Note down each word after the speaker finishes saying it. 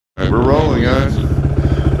We're rolling, guys.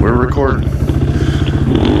 We're recording.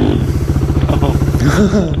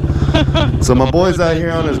 So my boy's out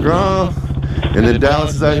here on his grom, and then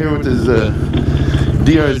Dallas is out here with his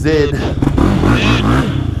DRZ.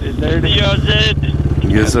 Is there DRZ?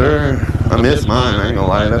 Yes, sir. I missed mine. I ain't gonna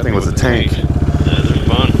lie. That thing was a tank. Yeah, they're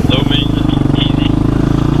fun. Low maintenance, easy.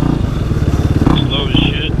 Slow as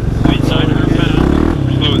shit. 900 pounds.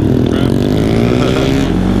 Slow as crap.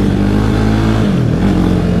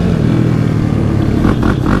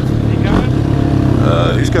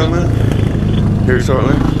 He's coming here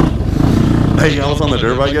shortly. Hey, I was on the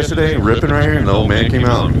dirt bike yesterday, ripping right here, and the old man came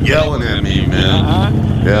out yelling at me, man.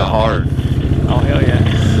 Yeah, hard. Oh, hell yeah.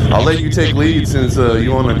 I'll let you take lead since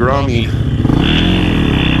you on the grommy.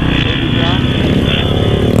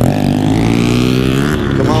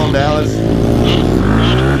 Come on, Dallas.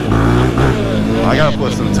 I gotta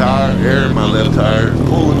put some air in my left tire. It's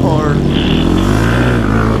pulling hard.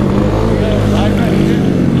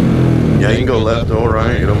 Yeah, you can go left or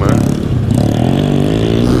right, it don't matter.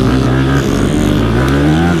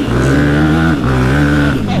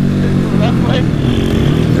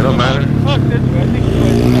 It don't matter. Fuck this way. I think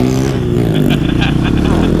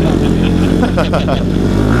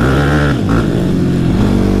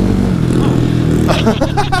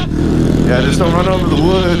Yeah, just don't run over the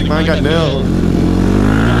wood. Mine got nailed.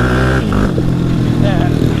 Yeah.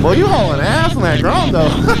 Well, you hauling ass on that ground though.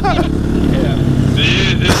 Yeah.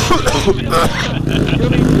 It'll be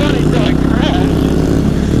funny till I crash.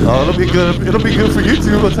 Oh, it'll be good. It'll be good for you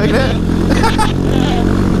too. We'll take that.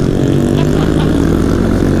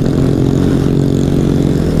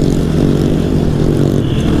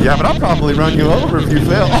 Yeah, but I'll probably run you over if you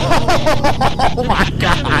fail. Oh my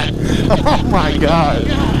god! Oh my god!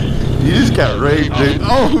 You just got raped, dude.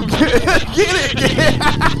 Oh, get it!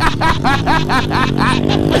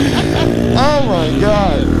 Oh my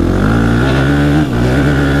god!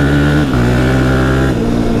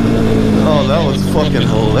 Oh, that was fucking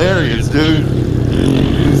hilarious, dude.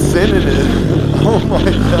 You sending it. Oh my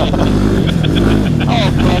god.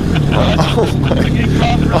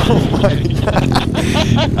 Oh my god.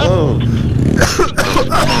 Oh.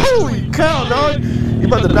 Holy cow, dog. You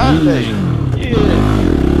about to die today.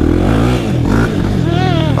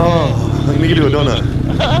 Oh, let me do a donut.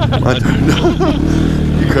 My turn.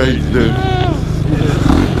 You crazy, dude.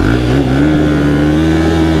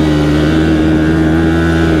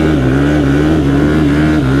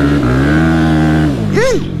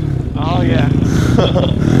 Oh yeah.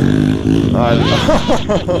 Alright.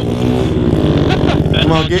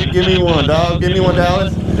 Come on, give me one, dog. Give me one,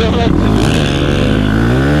 Dallas.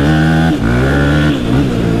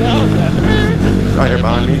 Right here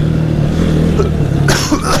behind me.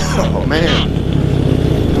 Oh man.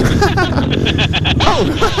 Oh.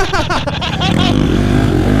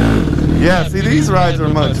 Yeah, see, these rides are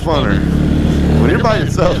much funner. When you're by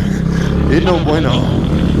yourself, it's no bueno.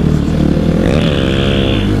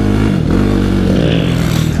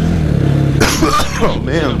 Oh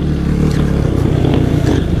man,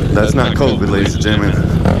 that's not COVID, ladies and gentlemen.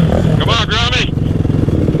 Come on, Grammy.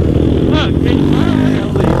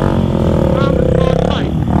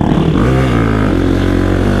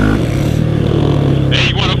 Hey,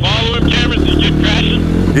 you want to follow him, Cameron? Did you get crashing?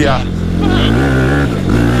 Yeah.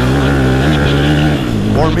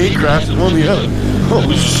 Or me crashing, one or the other.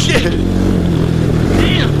 Oh shit!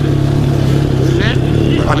 Damn.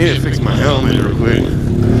 I need to fix my helmet real quick.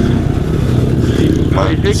 Are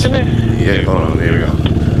you fixing it? Yeah, hold on, there we go.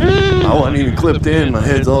 I wasn't even clipped in, my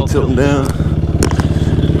head's all tilting down.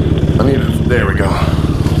 I need to, there we go.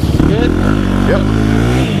 Good? Yep.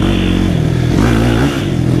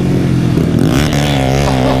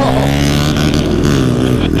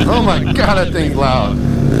 Oh my god, that thing's loud.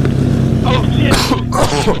 Oh shit.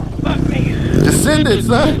 Fuck me. Just send it,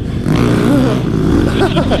 son.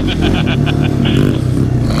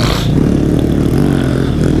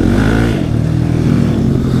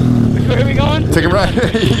 Where are we going? Take a right.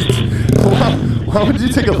 Why would you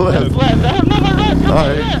take a left? Left. I'm not my right.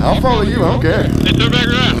 Alright, I'll follow you, I don't care. Hey, turn back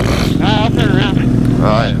around. I'll turn around.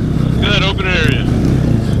 Alright. Look at that open area.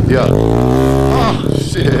 Yeah. Oh,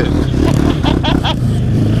 shit.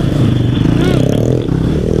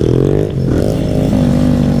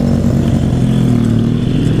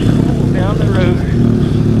 Down the road.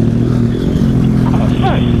 Oh,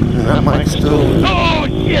 fuck. That mic's still. Oh,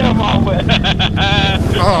 shit, I'm all wet.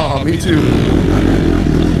 Oh, me too.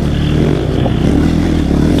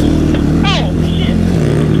 Oh, shit.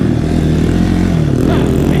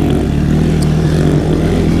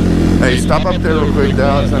 Hey, stop up there real quick,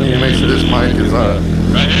 Dallas. I need to make sure this mic is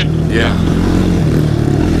Right here? Yeah.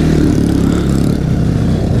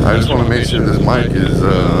 I just want to make sure this mic is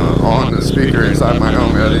on the speaker inside my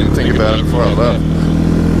helmet. I didn't think about it before I left,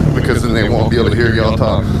 because then they won't be able to hear y'all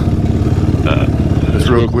talk. Just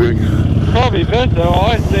real quick. Probably best though.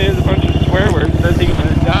 All I say is a bunch of swear words. I think I'm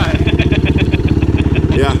gonna die.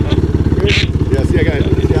 Yeah. Yeah, see, I got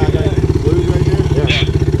blue right there.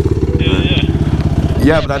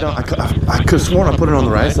 Yeah, but I could have sworn I put it on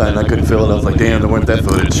the right side and I couldn't feel it. I was like, damn, there weren't that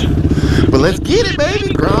footage. But let's get it,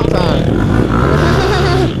 baby. Grom time.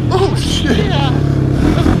 Oh, shit. Yeah.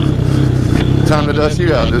 Time to dust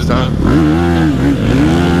you out this time.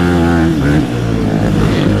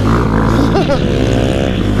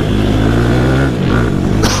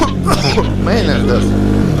 Man, that's dusty.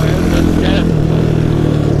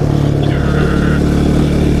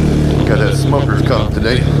 Got that smoker's cough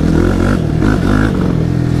today.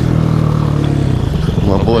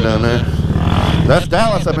 My boy down there. That's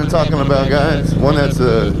Dallas I've been talking about, guys. One that's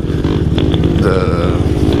the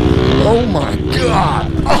oh my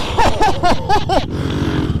god.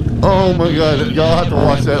 Oh my god. Y'all have to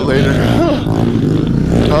watch that later.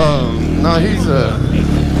 No, he's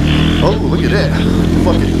oh, look at that.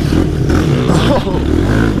 Fuck it. Oh.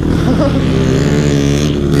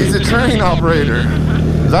 He's a train operator.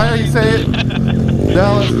 Is that how you say it?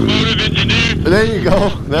 Dallas? Motive engineer. There you go.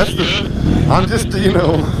 That's the. I'm just, you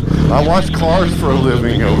know, I watch cars for a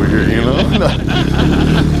living over here, you know?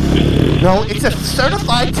 No, it's a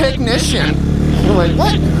certified technician. I'm like,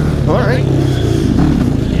 what? Alright.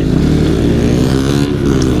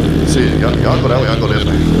 See, y'all go that way, I'll go this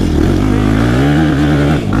way.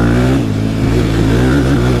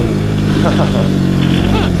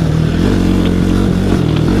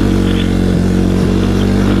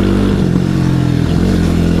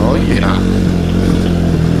 Oh yeah.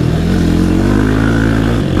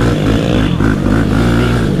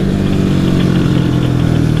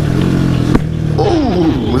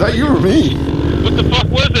 Oh, was that you or me? What the fuck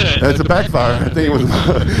was that? That's a backfire. I think it was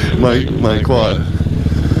my quad.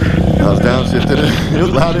 I was downshifted. It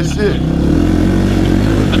was loud as shit.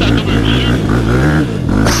 I thought somebody was shooting.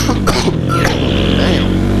 Damn.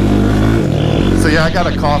 So yeah, I got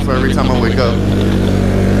a cough every time I wake up.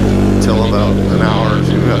 Till about an hour or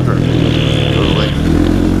two after I go to sleep.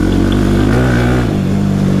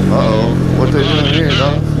 Uh-oh. What they doing here,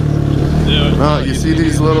 dog? Yeah. No, you see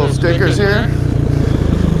these little stickers here?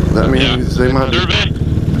 That means they might be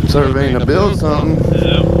surveying to build something.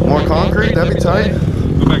 Yeah. More concrete, that'd be tight.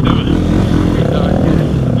 Go back to it.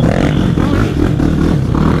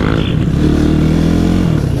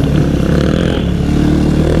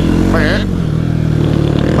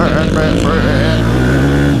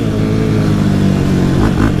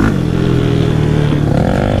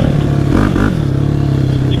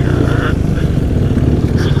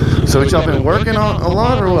 So y'all been working on a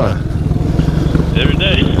lot or what? Every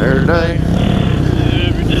day. Every day.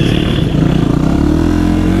 Every day.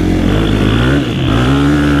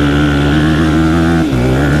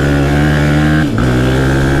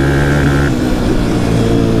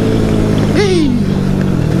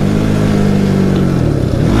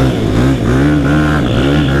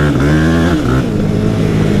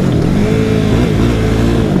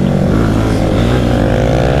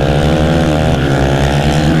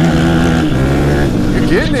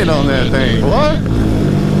 On that thing, what?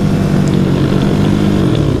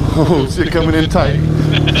 Oh shit, coming in tight.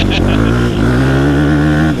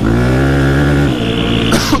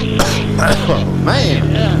 Oh man.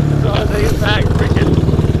 Yeah, so I take it back, freaking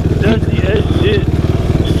dusty as shit.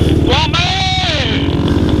 Oh man!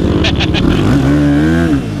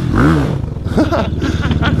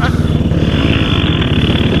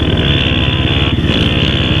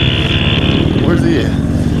 Where's he at?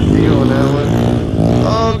 He going that way?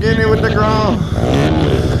 Oh, get me with the grom.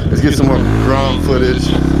 Let's get some more grom footage.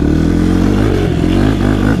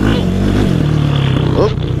 Oh.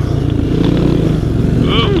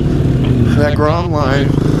 That grom line.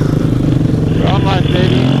 Grom line,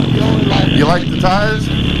 baby. You like the tires?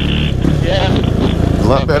 Yeah. A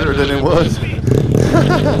lot better than it was.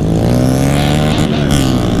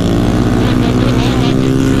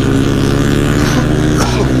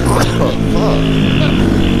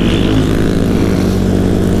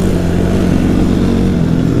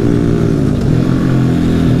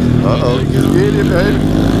 Uh-oh, you get it, baby.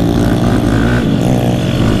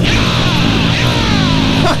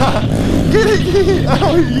 Get it.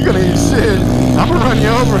 Oh, you're gonna eat shit. I'm gonna run you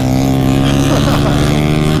over.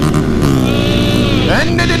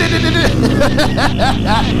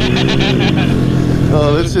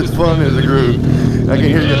 Oh, this shit's fun as a group. I can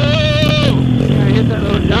hear you. Can I hit that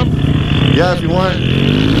little jump? Yeah, if you want.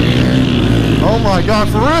 Oh my God,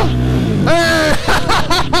 for real? Hey!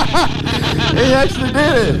 He actually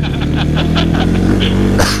did it.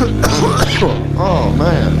 Oh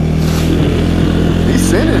man, he's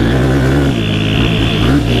sending it.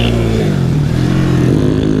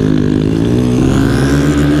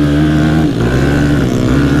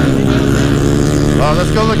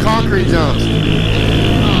 Let's go to the concrete jumps.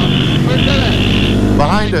 Where's that at?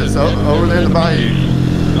 Behind us, over there in the bayou.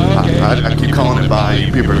 Okay. I keep calling it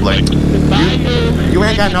bayou. People are like, you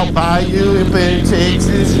ain't got no bayou up in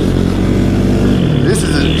Texas. This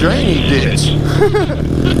is a draining ditch.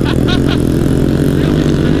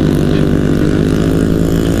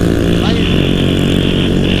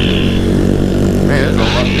 Man,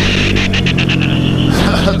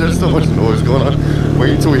 there's so much noise going on.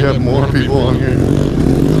 Wait until we have more people on here.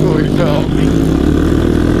 Holy cow.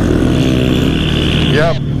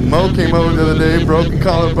 Yeah, Mo came over the other day, broken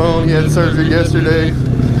collarbone. He had surgery yesterday.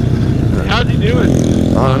 How's he doing?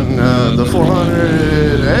 On the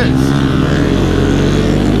 400X.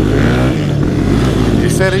 He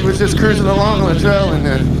said he was just cruising along on the trail and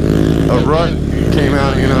then a rut came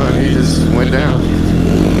out, you know, and he just went down.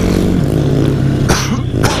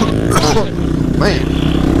 Man.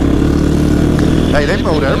 Hey, they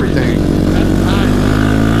mowed everything.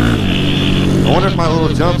 I wonder if my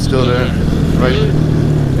little jump's still there. Right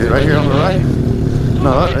here on the right?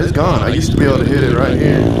 No, it's gone. I used to be able to hit it right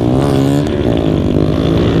here.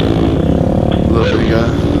 Little bitty guy.